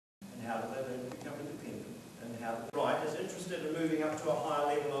how do they learn to become independent, and how do they, right, is interested in moving up to a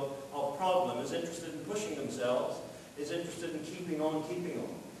higher level of problem, is interested in pushing themselves, is interested in keeping on,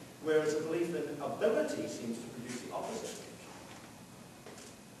 whereas a belief in ability seems to produce the opposite.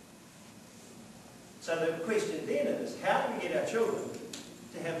 So the question then is, how do we get our children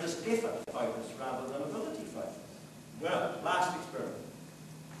to have this effort focus rather than ability focus? Well, last experiment.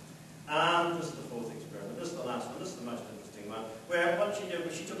 This is the fourth experiment. This is the last one. This is the most interesting one. Where what she did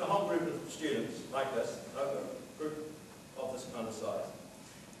was she took a whole group of students like this, a group of this kind of size,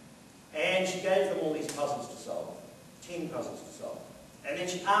 and she gave them all these puzzles to solve, 10 puzzles to solve. And then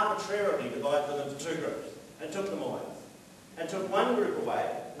she arbitrarily divided them into two groups and took them away. And took one group away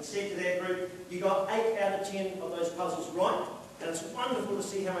and said to that group, you got 8 out of 10 of those puzzles right, and it's wonderful to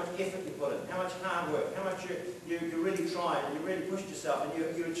see how much effort you put in, how much hard work, how much you really tried and you really pushed yourself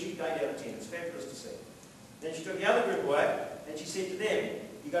and you achieved 8 out of 10. It's fabulous to see. Then she took the other group away and she said to them,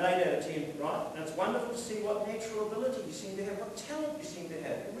 you got 8 out of 10 right, and it's wonderful to see what natural ability you seem to have, what talent you seem to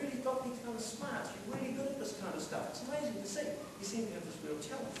have. You really got these kind of smarts, you're really good at this kind of stuff. It's amazing to see. You seem to have this real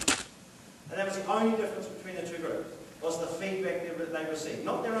talent. And that was the only difference between the two groups, was the feedback they received.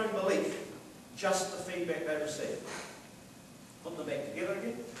 Not their own belief, just the feedback they received. Put them back together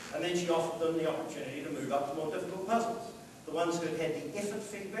again, and then she offered them the opportunity to move up to more difficult puzzles. The ones who had the effort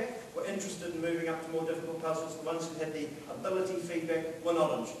feedback were interested in moving up to more difficult puzzles. The ones who had the ability feedback were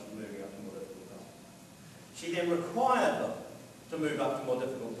not interested in moving up to more difficult puzzles. She then required them to move up to more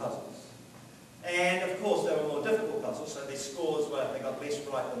difficult puzzles. And of course they were more difficult puzzles, so their scores were, they got less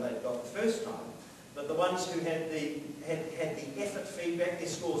right than they'd got the first time. But the ones who had the effort feedback, their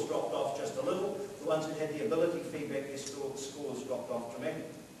scores dropped off just a little. The ones who had the ability feedback, their scores dropped off dramatically.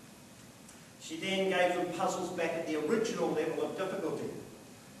 She then gave them puzzles back at the original level of difficulty.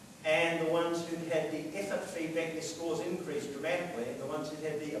 And the ones who had the effort feedback, their scores increased dramatically. And the ones who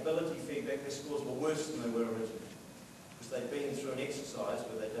had the ability feedback, their scores were worse than they were originally. Because they'd been through an exercise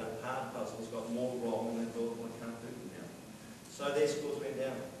where they'd done hard puzzles, got more wrong, and they thought, well, I can't do them now. So their scores went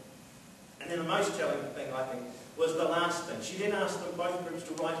down. And then the most telling thing, I think, was the last thing. She then asked them, both groups,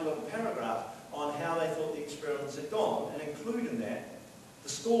 to write a little paragraph on how they thought the experiments had gone, and include in that the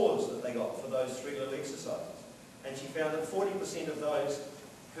scores that they got for those 3 little exercises. And she found that 40% of those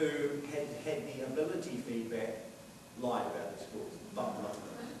who had the ability feedback lied about the scores.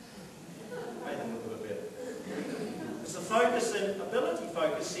 Made them look a bit better. Because the focus and ability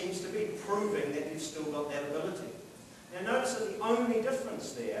focus seems to be proving that you've still got that ability. Now notice that the only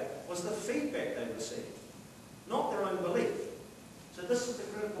difference there was the feedback they received, not their own belief. So this is the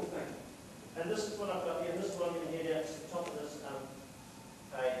critical thing. And this is what I've got here, this is what I'm going to head out to the top of this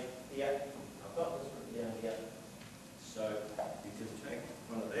page here. I've got this written down here. So you can take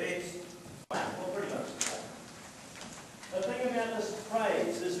one of these. Well, pretty much. The thing about this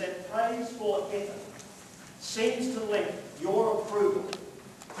praise is that praise for effort seems to link your approval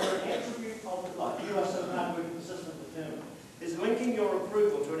to an attribute of the life. You are so hard-working, persistent, determined. Is linking your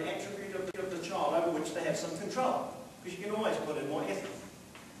approval to an attribute of the child over which they have some control. Because you can always put in more effort.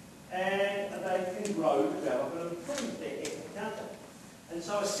 And they can grow, develop, and improve their effort, can't they? And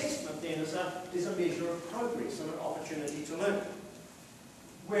so assessment then is a measure of progress and an opportunity to learn.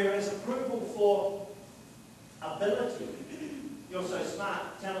 Whereas approval for ability, you're so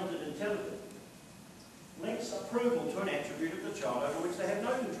smart, talented, intelligent, links approval to an attribute of the child over which they have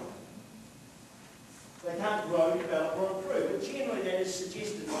no control. They can't grow, develop, or improve. But generally that is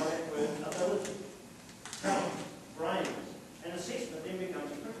suggested by that word ability, talent, brains. And assessment then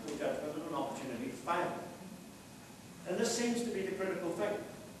becomes a critical judgment and an opportunity to fail. And this seems to be the critical thing.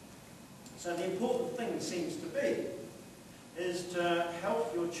 So the important thing seems to be is to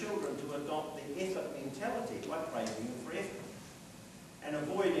help your children to adopt the effort mentality by praising them for effort and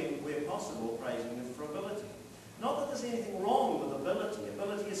avoiding, where possible, praising them for ability. Not that there's anything wrong with ability.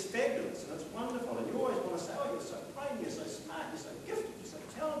 Ability is fabulous and it's wonderful, and you always want to say, oh, you're so brave, you're so smart, you're so gifted, you're so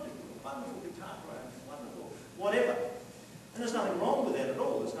talented, you're a wonderful guitar player, wonderful, whatever. And there's nothing wrong with that at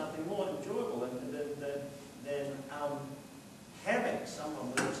all. There's nothing more enjoyable than having someone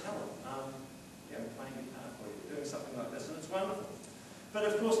with a talent, playing guitar for you, doing something like this, and it's wonderful. But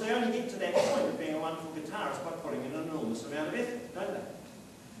of course, they only get to that point of being a wonderful guitarist by putting in an enormous amount of effort, don't they?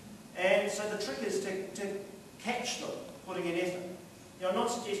 And so the trick is to catch them putting in effort. You know, I'm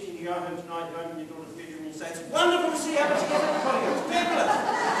not suggesting you go home tonight, you open your daughter's bedroom and you say, it's wonderful to see how much effort you're putting in. It's fabulous.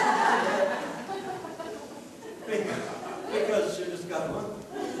 Because you just go on.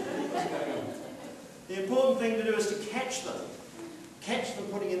 The important thing to do is to catch them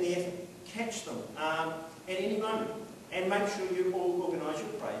putting in the effort, catch them at any moment, and make sure you all organise your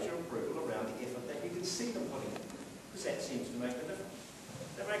praise, your approval around the effort that you can see them putting in, because that seems to make the difference.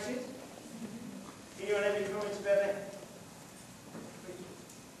 Does that make sense? Anyone have any comments about that?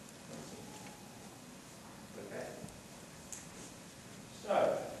 Okay.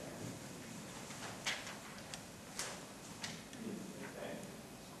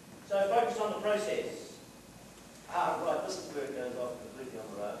 So focus on the process. Right, this is where it goes off completely on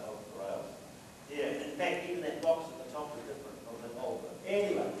the rails. Yeah, in fact, even that box at the top is different from the whole.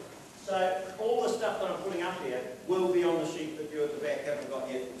 Anyway, so all the stuff that I'm putting up here will be on the sheet that you at the back haven't got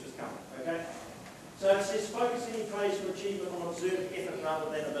yet, which is coming, okay? So it says focusing in praise for achievement on observed effort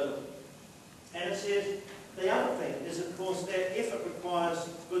rather than ability. And it says the other thing is, of course, that effort requires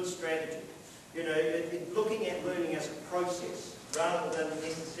good strategy. You know, looking at learning as a process rather than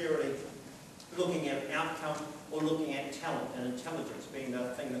necessarily looking at an outcome or looking at talent and intelligence being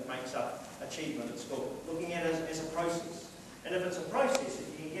the thing that makes up achievement at school. Looking at it as a process. And if it's a process,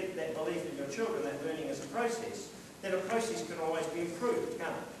 if you can get that belief in your children that learning is a process, then a process can always be improved, can't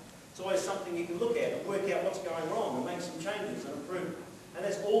it? It's always something you can look at and work out what's going wrong and make some changes and improve it. And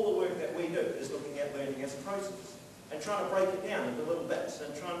that's all the work that we do, is looking at learning as a process and trying to break it down into little bits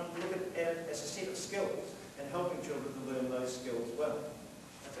and trying to look at it as a set of skills and helping children to learn those skills well.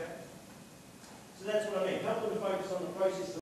 Okay? So that's what I mean. Help them to focus on the process